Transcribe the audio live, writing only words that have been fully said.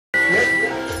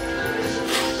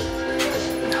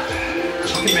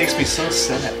Chicken makes me so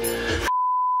sad.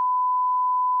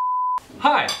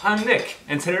 Hi, I'm Nick,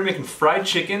 and today we're making fried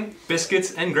chicken,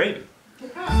 biscuits, and gravy.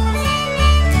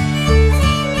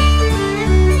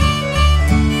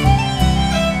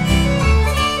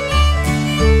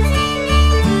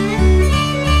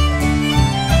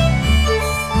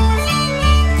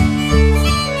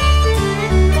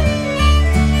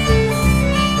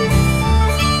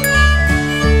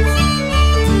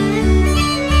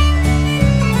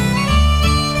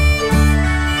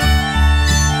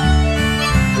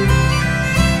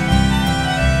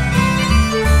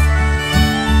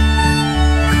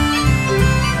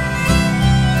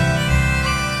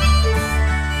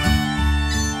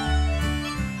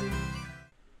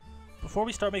 Before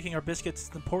we start making our biscuits,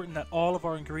 it's important that all of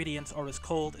our ingredients are as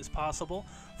cold as possible.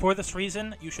 For this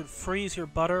reason, you should freeze your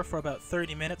butter for about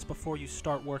 30 minutes before you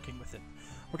start working with it.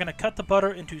 We're going to cut the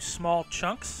butter into small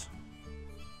chunks.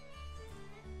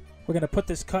 We're going to put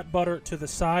this cut butter to the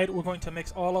side. We're going to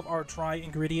mix all of our dry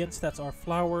ingredients, that's our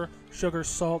flour, sugar,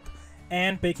 salt,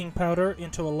 and baking powder,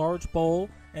 into a large bowl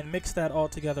and mix that all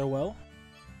together well.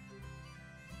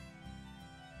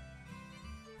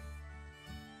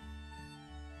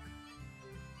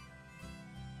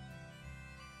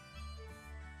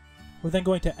 We're then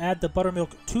going to add the buttermilk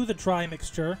to the dry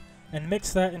mixture and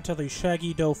mix that until the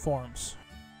shaggy dough forms.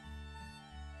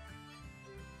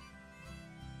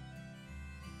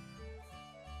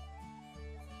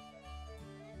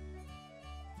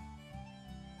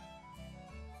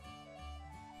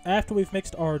 After we've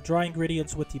mixed our dry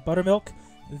ingredients with the buttermilk,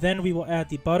 then we will add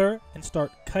the butter and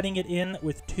start cutting it in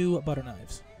with 2 butter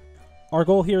knives. Our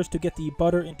goal here is to get the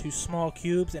butter into small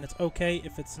cubes, and it's okay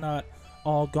if it's not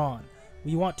all gone.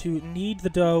 We want to knead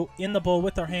the dough in the bowl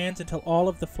with our hands until all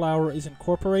of the flour is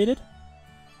incorporated.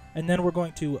 And then we're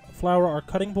going to flour our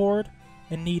cutting board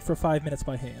and knead for 5 minutes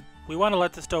by hand. We want to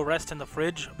let this dough rest in the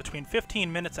fridge between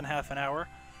 15 minutes and half an hour.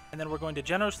 And then we're going to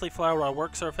generously flour our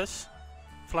work surface,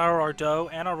 flour our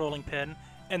dough and our rolling pin,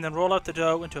 and then roll out the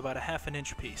dough into about a ½ an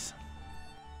inch piece.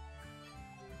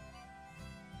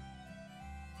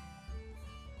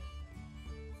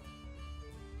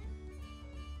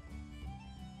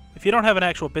 If you don't have an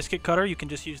actual biscuit cutter, you can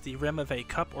just use the rim of a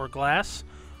cup or glass.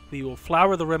 We will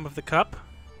flour the rim of the cup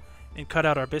and cut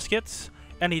out our biscuits.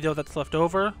 Any dough that's left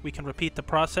over, we can repeat the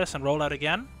process and roll out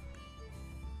again.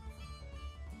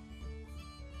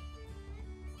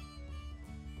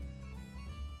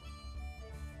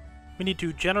 We need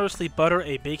to generously butter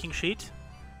a baking sheet.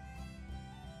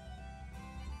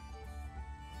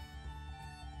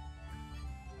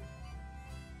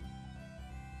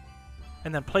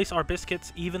 And then place our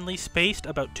biscuits evenly spaced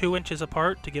about 2 inches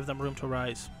apart to give them room to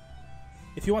rise.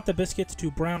 If you want the biscuits to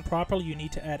brown properly, you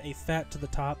need to add a fat to the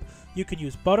top. You can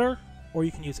use butter or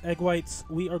you can use egg whites.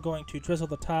 We are going to drizzle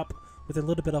the top with a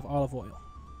little bit of olive oil.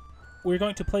 We're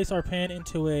going to place our pan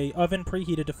into an oven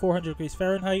preheated to 400 degrees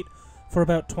Fahrenheit for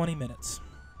about 20 minutes.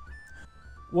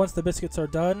 Once the biscuits are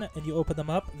done and you open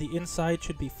them up, the inside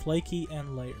should be flaky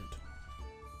and layered.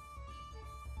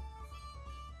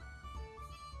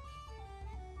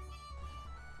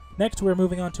 Next, we're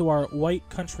moving on to our white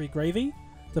country gravy.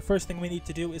 The first thing we need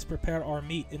to do is prepare our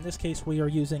meat. In this case, we are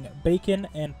using bacon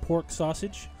and pork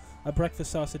sausage. A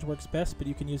breakfast sausage works best, but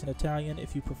you can use an Italian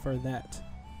if you prefer that.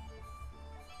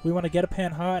 We want to get a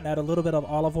pan hot and add a little bit of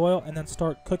olive oil and then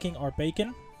start cooking our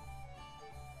bacon.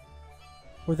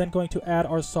 We're then going to add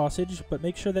our sausage, but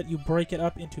make sure that you break it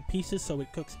up into pieces so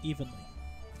it cooks evenly.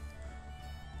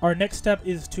 Our next step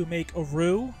is to make a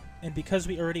roux. And because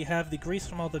we already have the grease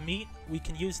from all the meat, we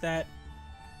can use that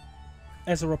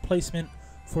as a replacement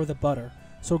for the butter.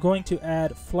 So we're going to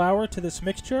add flour to this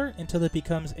mixture until it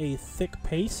becomes a thick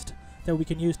paste that we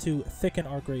can use to thicken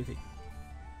our gravy.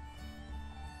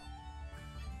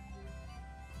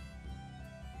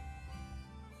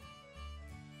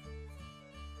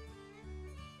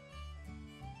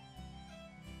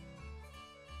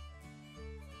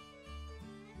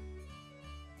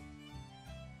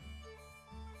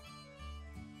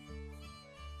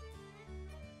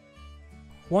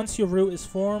 Once your roux is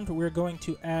formed, we're going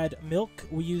to add milk.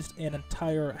 We used an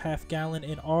entire ½ gallon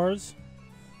in ours.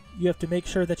 You have to make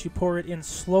sure that you pour it in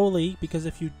slowly, because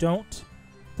if you don't,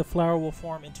 the flour will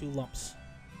form into lumps.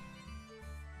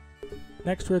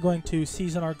 Next, we're going to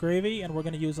season our gravy, and we're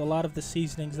going to use a lot of the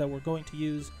seasonings that we're going to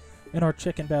use in our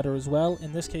chicken batter as well.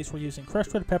 In this case, we're using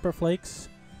crushed red pepper flakes,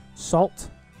 salt,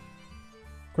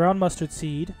 ground mustard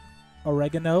seed,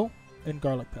 oregano, and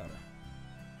garlic powder.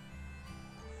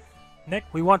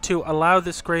 Next, we want to allow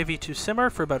this gravy to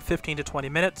simmer for about 15 to 20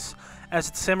 minutes. As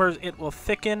it simmers, it will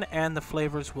thicken and the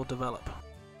flavors will develop.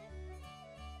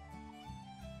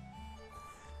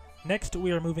 Next,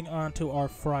 we are moving on to our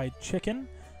fried chicken.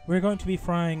 We're going to be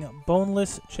frying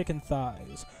boneless chicken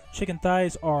thighs. Chicken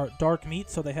thighs are dark meat,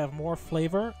 so they have more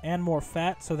flavor and more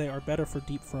fat, so they are better for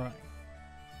deep frying.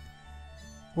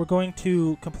 We're going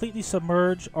to completely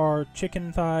submerge our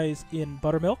chicken thighs in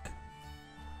buttermilk.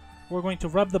 We're going to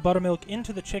rub the buttermilk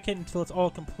into the chicken until it's all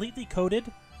completely coated,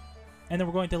 and then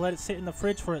we're going to let it sit in the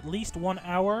fridge for at least 1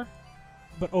 hour,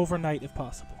 but overnight if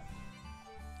possible.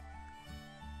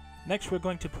 Next, we're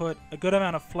going to put a good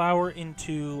amount of flour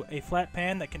into a flat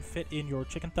pan that can fit in your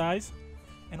chicken thighs,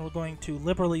 and we're going to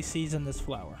liberally season this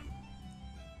flour.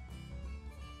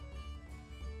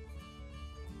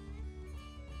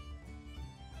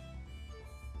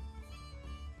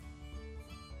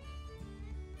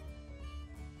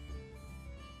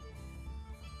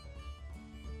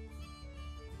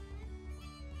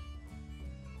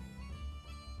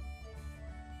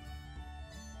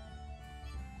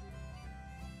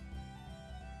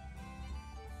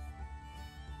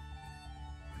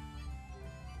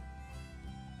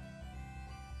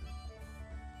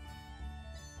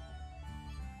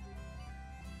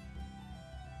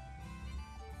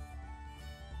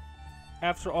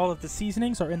 After all of the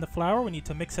seasonings are in the flour, we need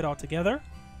to mix it all together.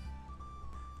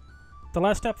 The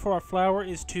last step for our flour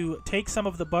is to take some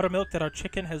of the buttermilk that our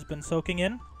chicken has been soaking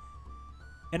in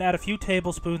and add a few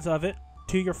tablespoons of it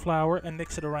to your flour and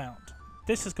mix it around.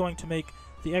 This is going to make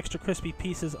the extra crispy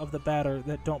pieces of the batter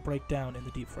that don't break down in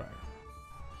the deep fryer.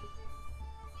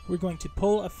 We're going to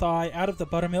pull a thigh out of the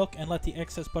buttermilk and let the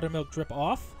excess buttermilk drip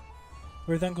off.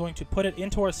 We're then going to put it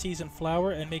into our seasoned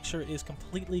flour and make sure it is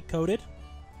completely coated.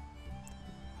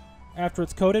 After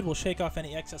it's coated, we'll shake off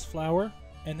any excess flour,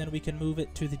 and then we can move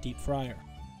it to the deep fryer.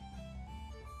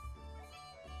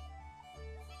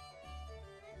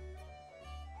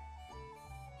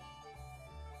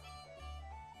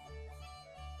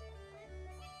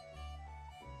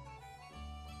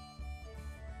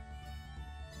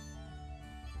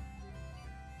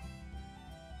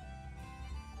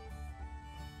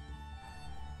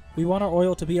 We want our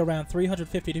oil to be around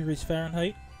 350 degrees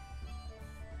Fahrenheit.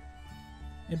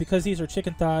 And because these are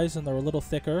chicken thighs and they're a little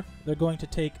thicker, they're going to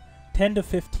take 10 to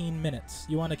 15 minutes.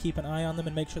 You want to keep an eye on them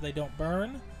and make sure they don't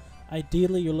burn.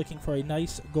 Ideally, you're looking for a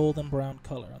nice golden brown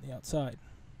color on the outside.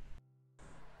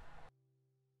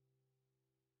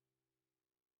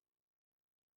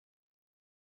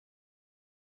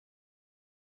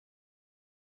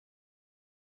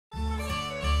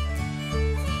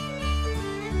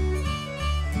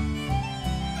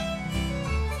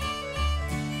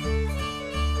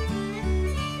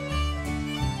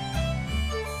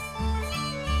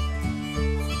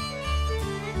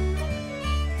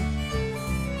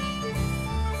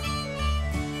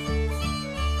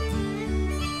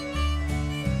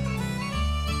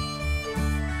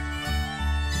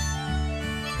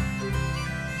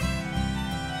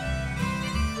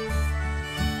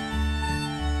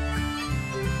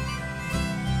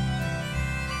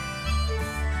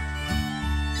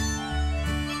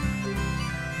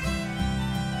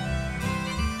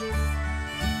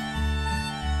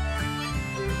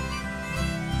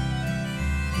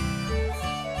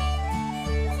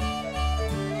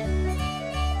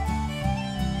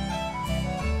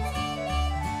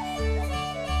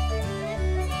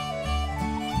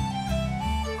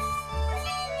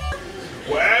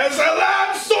 Where's the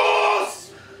lamb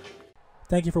sauce?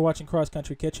 Thank you for watching Cross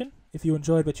Country Kitchen. If you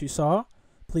enjoyed what you saw,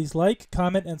 please like,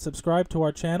 comment, and subscribe to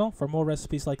our channel for more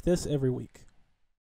recipes like this every week.